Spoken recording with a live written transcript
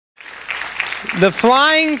The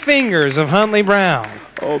flying fingers of Huntley Brown.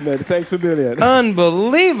 Oh, man, thanks a million.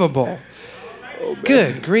 Unbelievable. Oh, man.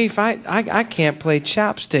 Good grief. I can't play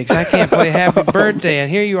chopsticks. I can't play Happy Birthday. And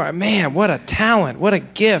here you are. Man, what a talent. What a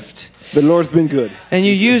gift. The Lord's been good. And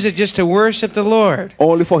you use it just to worship the Lord.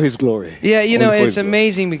 Only for His glory. Yeah, you know, Only for it's His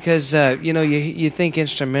amazing because, you know, you think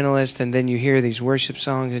instrumentalist and then you hear these worship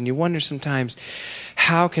songs and you wonder sometimes,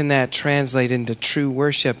 how can that translate into true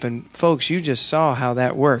worship? And folks, you just saw how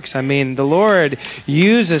that works. I mean, the Lord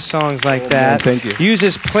uses songs like that. Man, thank you.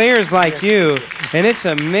 Uses players like you, and it's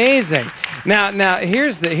amazing. Now,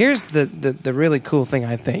 here's the really cool thing,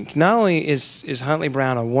 I think. Not only is Huntley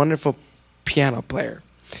Brown a wonderful piano player,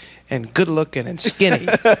 and good looking and skinny.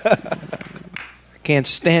 I can't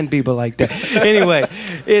stand people like that. Anyway,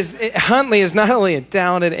 Huntley is not only a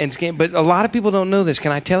talented and skinny, but a lot of people don't know this.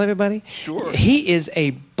 Can I tell everybody? Sure. He is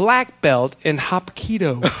a black belt in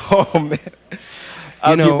Hapkido. Oh, man.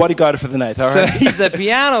 I'll be your bodyguard for the night, all right? So he's a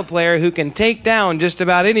piano player who can take down just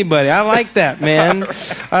about anybody. I like that, man.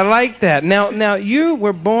 I like that. Now, you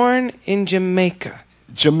were born in Jamaica.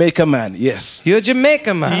 Jamaica man, yes. You're a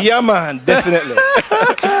Jamaica man. Yeah, man, definitely.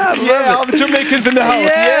 All the Jamaicans in the house.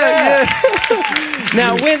 Yeah.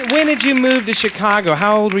 Now, when did you move to Chicago?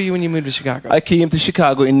 How old were you when you moved to Chicago? I came to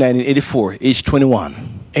Chicago in 1984, age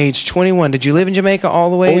 21. Age 21. Did you live in Jamaica all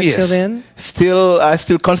the way until then? I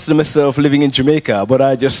still consider myself living in Jamaica, but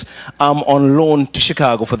I'm on loan to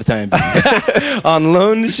Chicago for the time being. On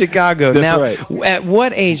loan to Chicago. That's now, right. At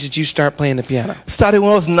what age did you start playing the piano? Started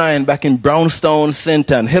when I was 9, back in Brownstown, St.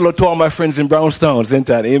 Ann. Hello to all my friends in Brownstown, St.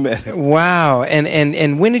 Ann. Amen. Wow.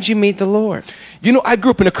 And when did you meet the Lord? You know, I grew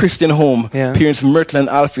up in a Christian home. Yeah. Parents Myrtle and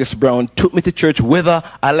Alpheus Brown took me to church whether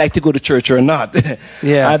I like to go to church or not.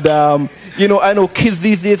 Yeah. And, you know, I know kids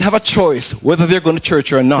these days have a choice whether they're going to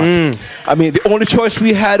church or not. I mean, the only choice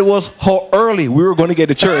we had was how early we were going to get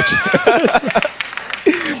to church.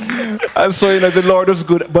 And so, you know, the Lord was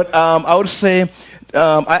good. But I would say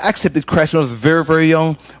I accepted Christ when I was very, very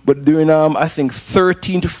young. But during, I think,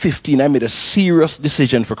 13 to 15, I made a serious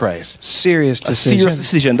decision for Christ. Serious decision. A serious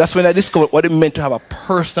decision. That's when I discovered what it meant to have a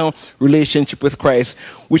personal relationship with Christ,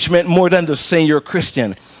 which meant more than just saying you're a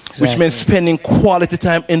Christian. Exactly. Which meant spending quality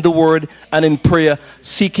time in the Word and in prayer,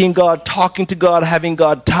 seeking God, talking to God, having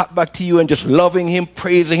God talk back to you, and just loving Him,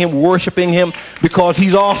 praising Him, worshiping Him, because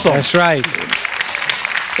He's awesome. That's right.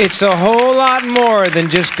 It's a whole lot more than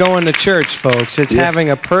just going to church, folks. It's having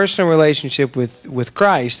a personal relationship with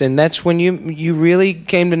Christ, and that's when you really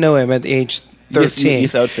came to know Him at the age 13.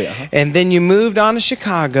 Yes, I would say. And then you moved on to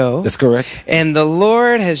Chicago. That's correct. And the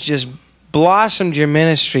Lord has just blossomed your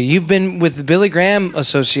ministry. You've been with the Billy Graham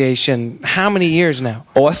Association how many years now?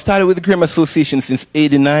 Oh, I started with the Graham Association since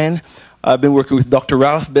 '89. I've been working with Dr.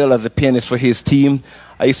 Ralph Bell as a pianist for his team.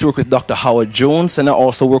 I used to work with Dr. Howard Jones, and I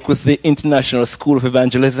also work with the International School of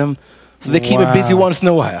Evangelism. So they keep me busy once in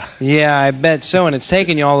a while. Yeah, I bet so. And it's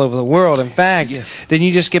taken you all over the world. In fact, didn't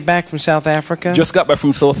you just get back from South Africa? Just got back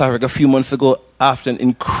from South Africa a few months ago after an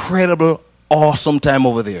incredible, awesome time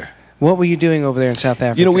over there. What were you doing over there in South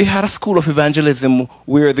Africa? You know, we had a school of evangelism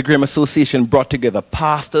where the Graham Association brought together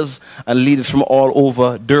pastors and leaders from all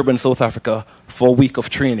over Durban, South Africa for a week of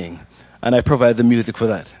training. And I provide the music for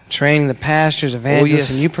that. Training the pastors,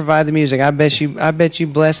 evangelists, and you provide the music. I bet you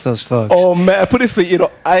bless those folks. Oh man, I put it for you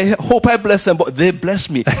know, I hope I bless them, but they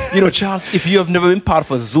bless me. You know, Charles, if you have never been part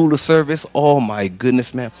of a Zulu service, oh my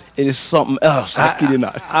goodness, man, it is something else. I kid you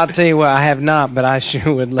not. I'll tell you what, I have not, but I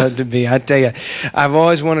sure would love to be. I tell you, I've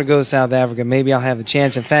always wanted to go to South Africa. Maybe I'll have the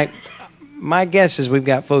chance. In fact, my guess is we've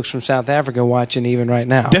got folks from South Africa watching even right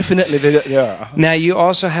now. Definitely, they are. Now, you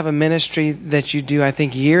also have a ministry that you do, I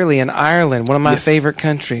think, yearly in Ireland, one of my favorite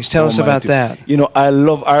countries. Tell us about that. You know, I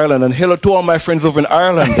love Ireland, and hello to all my friends over in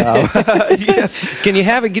Ireland now. Yes. Do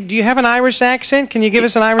you have an Irish accent? Can you give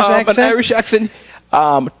us an Irish accent? An Irish accent.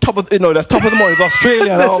 That's top of the morning. It's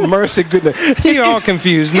Australian. Oh, mercy, goodness. You're all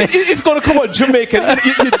confused, man. It's going to come out Jamaican.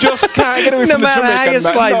 You just can't get away from the Jamaican. No matter how you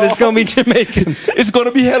slice, it's going to be Jamaican. It's going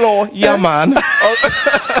to be hello, yeah, man.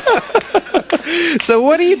 So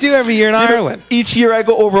what do you do every year in Ireland? Each year I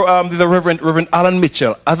go over the Reverend Alan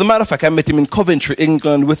Mitchell. As a matter of fact, I met him in Coventry,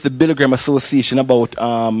 England, with the Billy Graham Association about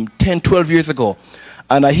 10, 12 years ago.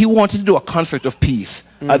 And he wanted to do a concert of peace.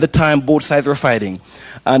 At the time, both sides were fighting.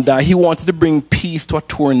 And he wanted to bring peace to a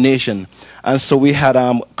torn nation. And so we had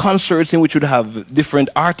concerts in which we'd have different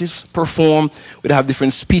artists perform. We'd have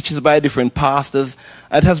different speeches by different pastors.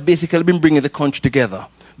 And it has basically been bringing the country together.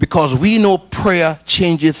 Because we know prayer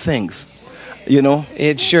changes things. You know?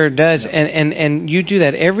 It sure does. And you do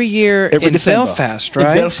that every year in Belfast,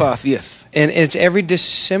 right? In Belfast, yes. And it's every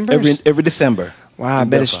December? Every December. Wow, I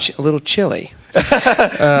bet it's a little chilly.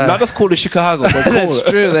 Not as cold as Chicago, but cold. That's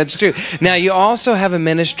true. That's true. Now you also have a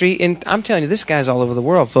ministry in. I'm telling you, this guy's all over the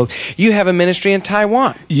world, folks. You have a ministry in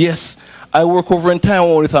Taiwan. Yes, I work over in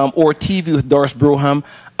Taiwan with ORTV with Doris Broham,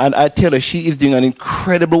 and I tell her she is doing an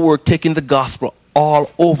incredible work taking the gospel all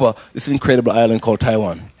over this incredible island called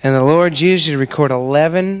Taiwan. And the Lord's used you to record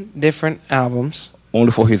 11 different albums.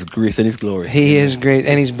 Only for His grace and His glory. He is great,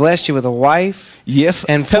 and He's blessed you with a wife. Yes.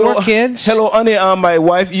 And 4 kids. Hello, honey, my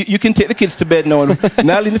wife. You can take the kids to bed now.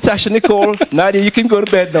 Natalie, Natasha, Nicole, Nadia, you can go to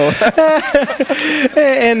bed now.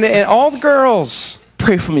 and all the girls.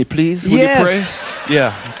 Pray for me, please. Would you pray?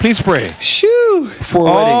 Yeah, please pray. Shoo! 4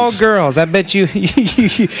 all weddings. Girls. I bet you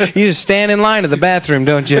just stand in line at the bathroom,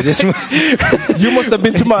 don't you? Just you must have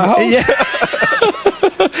been to my house. Yeah.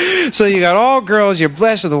 So you got all girls. You're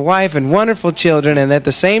blessed with a wife and wonderful children, and at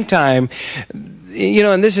the same time, you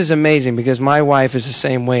know, and this is amazing because my wife is the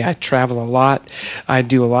same way. I travel a lot. I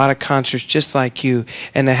do a lot of concerts just like you.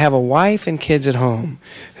 And to have a wife and kids at home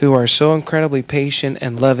who are so incredibly patient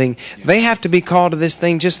and loving, they have to be called to this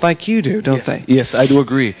thing just like you do, don't they? Yes, I do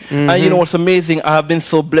agree. Mm-hmm. And you know what's amazing? I've been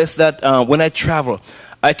so blessed that when I travel,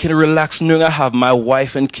 I can relax knowing I have my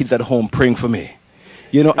wife and kids at home praying for me.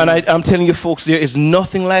 You know, and I'm telling you folks, there is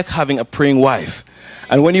nothing like having a praying wife.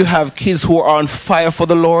 And when you have kids who are on fire for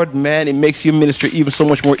the Lord, man, it makes your ministry even so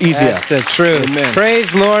much more easier. That's the truth. Amen.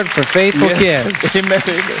 Praise Lord for faithful kids. Amen.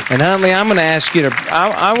 And Huntley, I'm going to ask you to,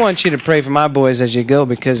 I want you to pray for my boys as you go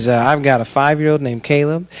because I've got a 5-year-old named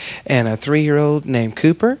Caleb and a 3-year-old named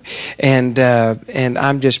Cooper. And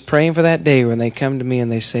I'm just praying for that day when they come to me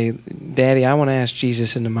and they say, Daddy, I want to ask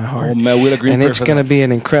Jesus into my heart. Oh, man, we'll agree. And it's going to be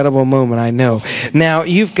an incredible moment, I know. Now,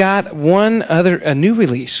 you've got a new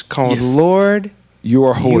release called Lord, You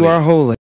Are Holy. You Are Holy.